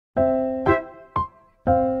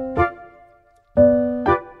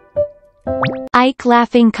Ike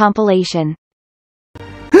laughing compilation.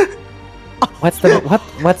 What's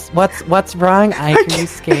wrong, Ike? Are you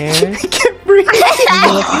scared? I can't breathe. Are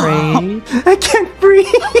you afraid? I can't breathe.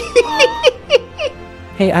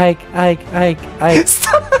 Hey, Ike.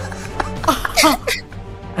 Stop.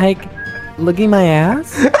 Ike, looking my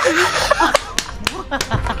ass?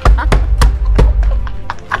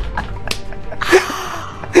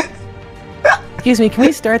 Excuse me, can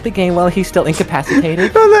we start the game while he's still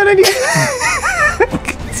incapacitated? Hold on, I need...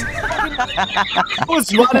 I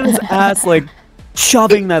was running his ass, like,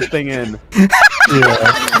 shoving that thing in.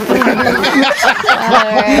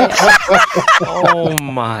 Oh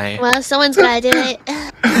my. Well, someone's gotta do it.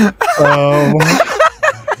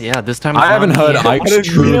 Yeah, this time I haven't heard Ike's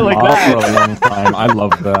true like laugh that. for a long time. I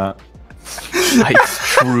love that. Ike's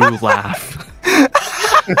true laugh.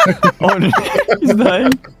 Oh, no. He's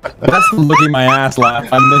dying. That's the look in my ass laugh.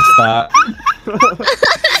 I missed that.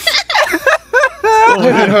 I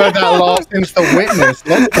haven't heard that laugh since The Witness.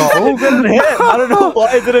 Let's go. It didn't hit. I don't know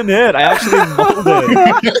why it didn't hit. I actually rolled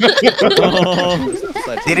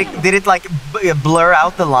it. Did it like blur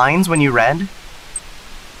out the lines when you read?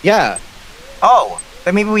 Yeah. Oh,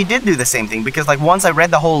 then maybe we did do the same thing because like once I read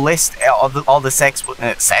the whole list, all the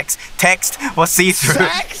text was see-through.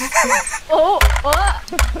 Sex? Oh, what?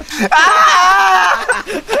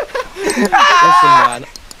 Listen, man.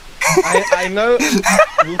 I know.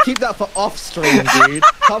 We'll keep that for off stream, dude.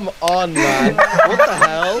 Come on, man. What the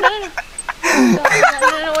hell?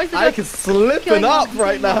 No, Ike is slipping up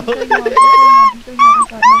right now.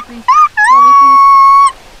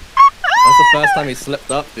 That's the first time he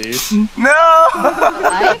slipped up, dude. No.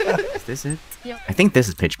 Is this it? I think this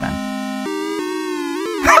is Pitchman.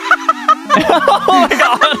 Oh my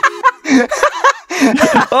god!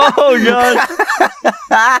 Oh god!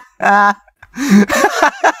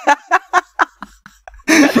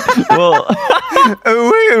 Well,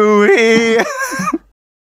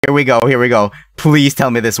 Here we go. Please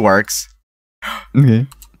tell me this works. okay.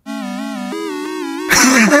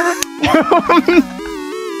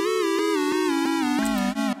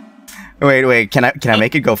 Wait, can I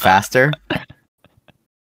make it go faster?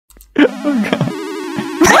 Oh god.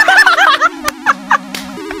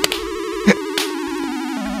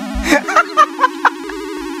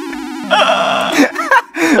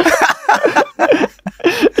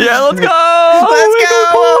 Yeah, let's go! Let's go!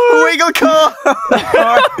 Wiggle core!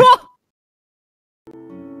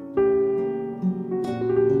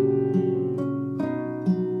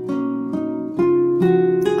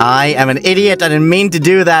 I am an idiot. I didn't mean to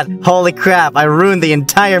do that. Holy crap, I ruined the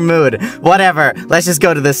entire mood. Whatever, let's just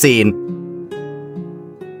go to the scene.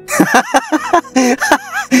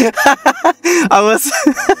 I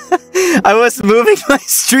was moving my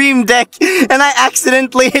stream deck and I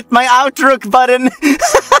accidentally hit my outrook button.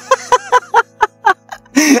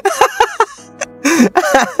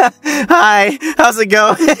 Hi, how's it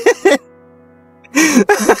going?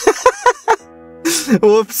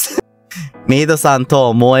 Whoops. メイドさん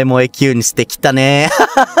と萌え萌えキュンしてきたね。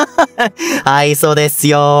はい、そうです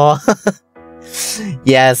よ。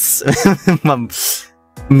Yes.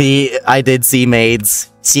 I did see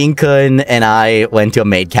maids. Shin-kun and I went to a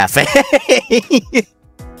maid cafe.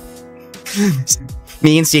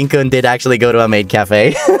 Me and Shin-kun did actually go to a maid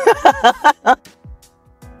cafe.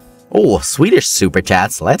 Oh, Swedish super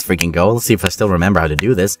chats. Let's freaking go. Let's see if I still remember how to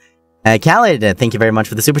do this. Khaled, thank you very much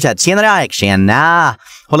for the super chat. Tjenare Ike, tjena!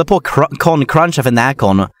 Håller på cruncha för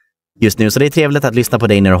Närcon just nu, så det är trevligt att lyssna på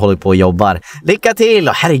dig när du håller på och jobbar. Lycka till!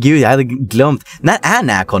 Oh, herregud, jag hade glömt. När är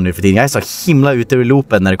Närcon nu för tiden? Jag är så himla ute ur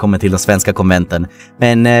loopen när det kommer till de svenska konventen.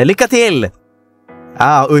 Men lycka till!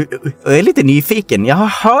 Ja, och jag är lite nyfiken. Jag har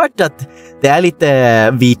hört att det är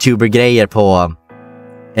lite Vtuber-grejer på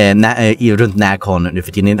runt Närcon nu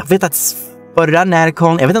för tiden. Jag vet att förra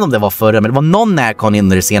Närcon, jag vet inte om det var förra, men det var någon Närcon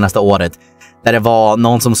under det senaste året där det var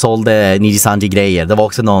någon som sålde nijisanji-grejer. Det var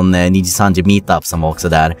också någon nijisanji-meetup som var också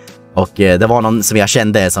där. Och det var någon som jag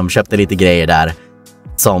kände som köpte lite grejer där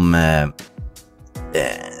som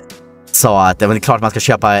sa att det var klart man ska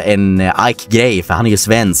köpa en Ike-grej för han är ju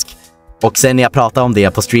svensk. Och sen när jag pratade om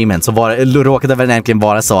det på streamen så råkade det väl egentligen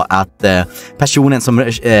vara så att personen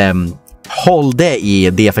som hållde i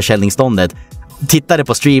det försäljningsståndet tittade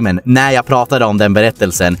på streamen när jag pratade om den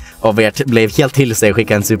berättelsen och blev helt till sig och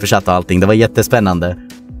skickade en superchat och allting. Det var jättespännande.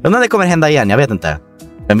 Men när det kommer hända igen, jag vet inte.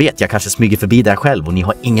 Men vet, jag kanske smyger förbi där själv och ni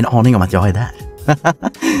har ingen aning om att jag är där.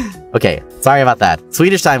 Okej, sorry about that.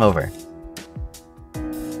 Swedish time over.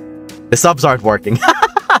 The subs aren't working.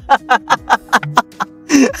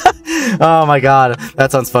 Oh my god,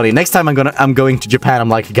 that sounds funny. Next time I'm going to Japan, I'm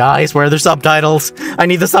like, guys, where are the subtitles? I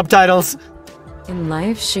need the subtitles. In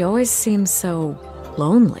life, she always seems so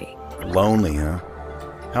lonely. Lonely, huh?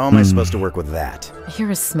 How am I supposed to work with that?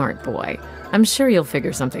 You're a smart boy. I'm sure you'll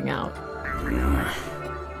figure something out.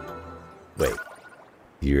 Wait,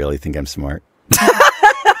 you really think I'm smart? The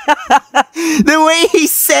way he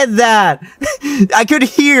said that! I could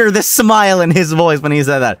hear the smile in his voice when he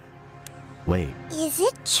said that. Wait. Is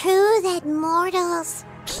it true that mortals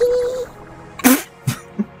pee?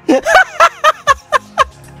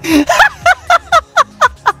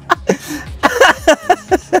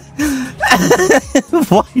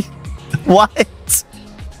 What?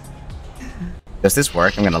 Does this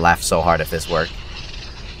work? I'm gonna laugh so hard if this works.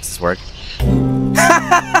 Does this work?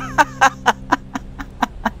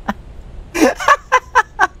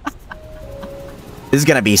 This is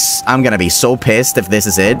gonna be... I'm gonna be so pissed if this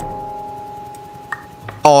is it.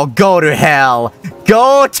 Oh, go to hell!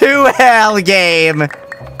 Go to hell, game!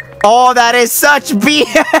 Oh, that is such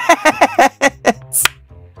BS!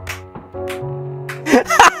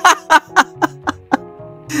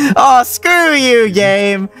 Oh, screw you,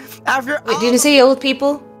 game! Wait, did you say old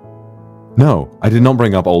people? No, I did not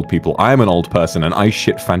bring up old people. I am an old person and I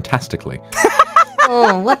shit fantastically.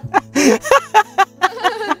 Oh, what?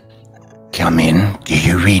 Come in. Do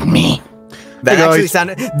you read me? That actually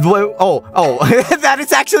sounded... Oh, that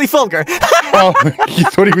is actually Fulgur. Oh, you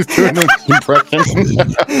thought he was doing an impression?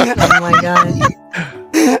 Oh my god.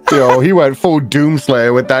 Yo, he went full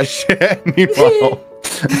Doomslayer with that shit.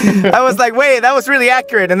 I was like, wait, that was really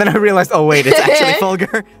accurate. And then I realized, oh wait, it's actually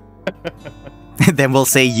Fulgur. Then we'll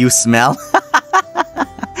say, you smell.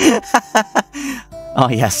 Oh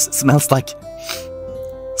yes, smells like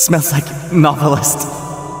novelist.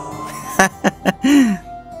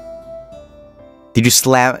 Did you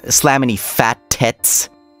slam any fat tits?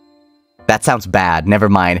 That sounds bad. Never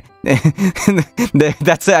mind.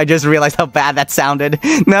 That's I just realized how bad that sounded.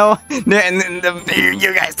 No,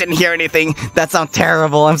 you guys didn't hear anything. That sounds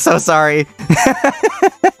terrible. I'm so sorry.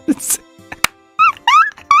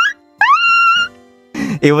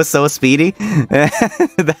 It was so speedy.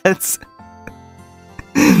 That's...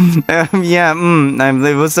 yeah,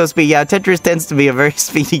 it was so speedy. Yeah, Tetris tends to be a very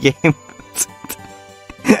speedy game.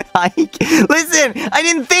 Listen, I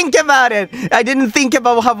didn't think about it. I didn't think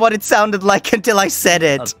about what it sounded like until I said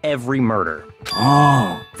it. Of every murder.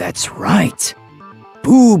 Oh, that's right.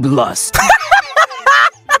 Boob lust.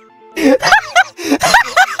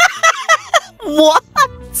 What?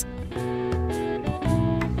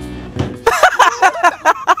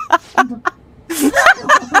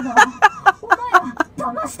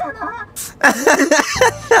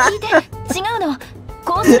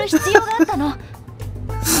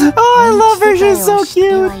 Oh, I love her. She's so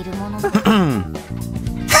cute.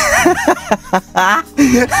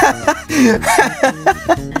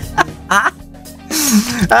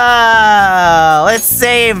 Let's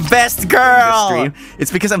save best girl.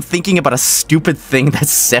 It's because I'm thinking about a stupid thing that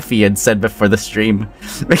Sephi had said before the stream.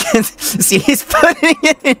 Because see, he's putting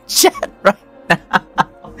it in chat right now.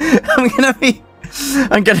 I'm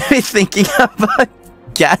gonna be thinking about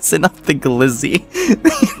gassing up the glizzy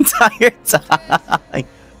the entire time.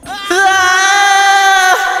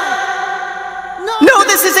 No,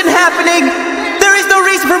 this isn't happening! There is no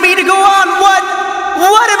reason for me to go on! What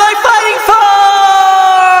am I fighting for?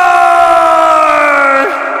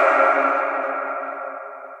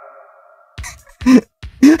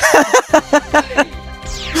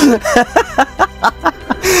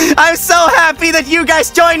 I'm so happy that you guys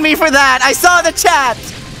joined me for that! I saw the chat!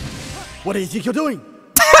 What do you think you're doing?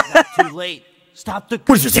 Not too late. Stop the...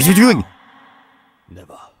 What do you think you're doing?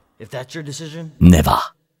 Never. If that's your decision... Never.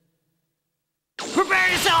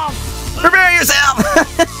 Prepare yourself! Prepare yourself!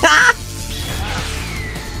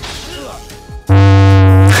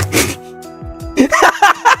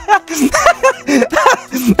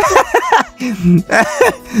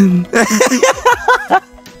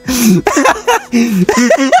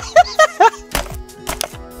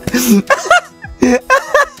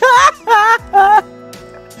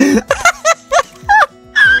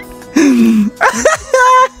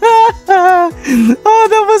 Oh,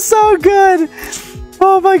 that was so good!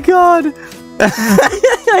 Oh my god!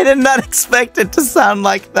 I did not expect it to sound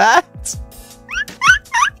like that.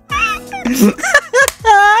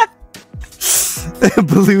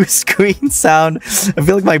 Blue screen sound. I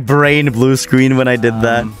feel like my brain blue screen when I did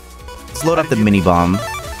that. Let's load up the mini bomb.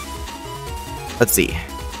 Let's see.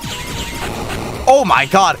 Oh my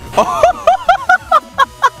god!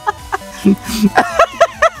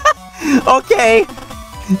 Okay,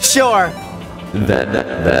 sure.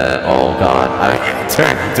 Oh god, I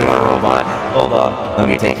turned into a robot. Hold on, let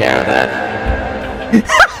me take care of that.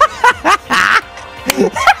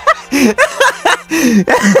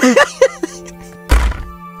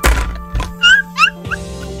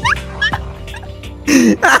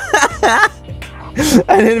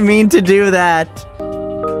 I didn't mean to do that.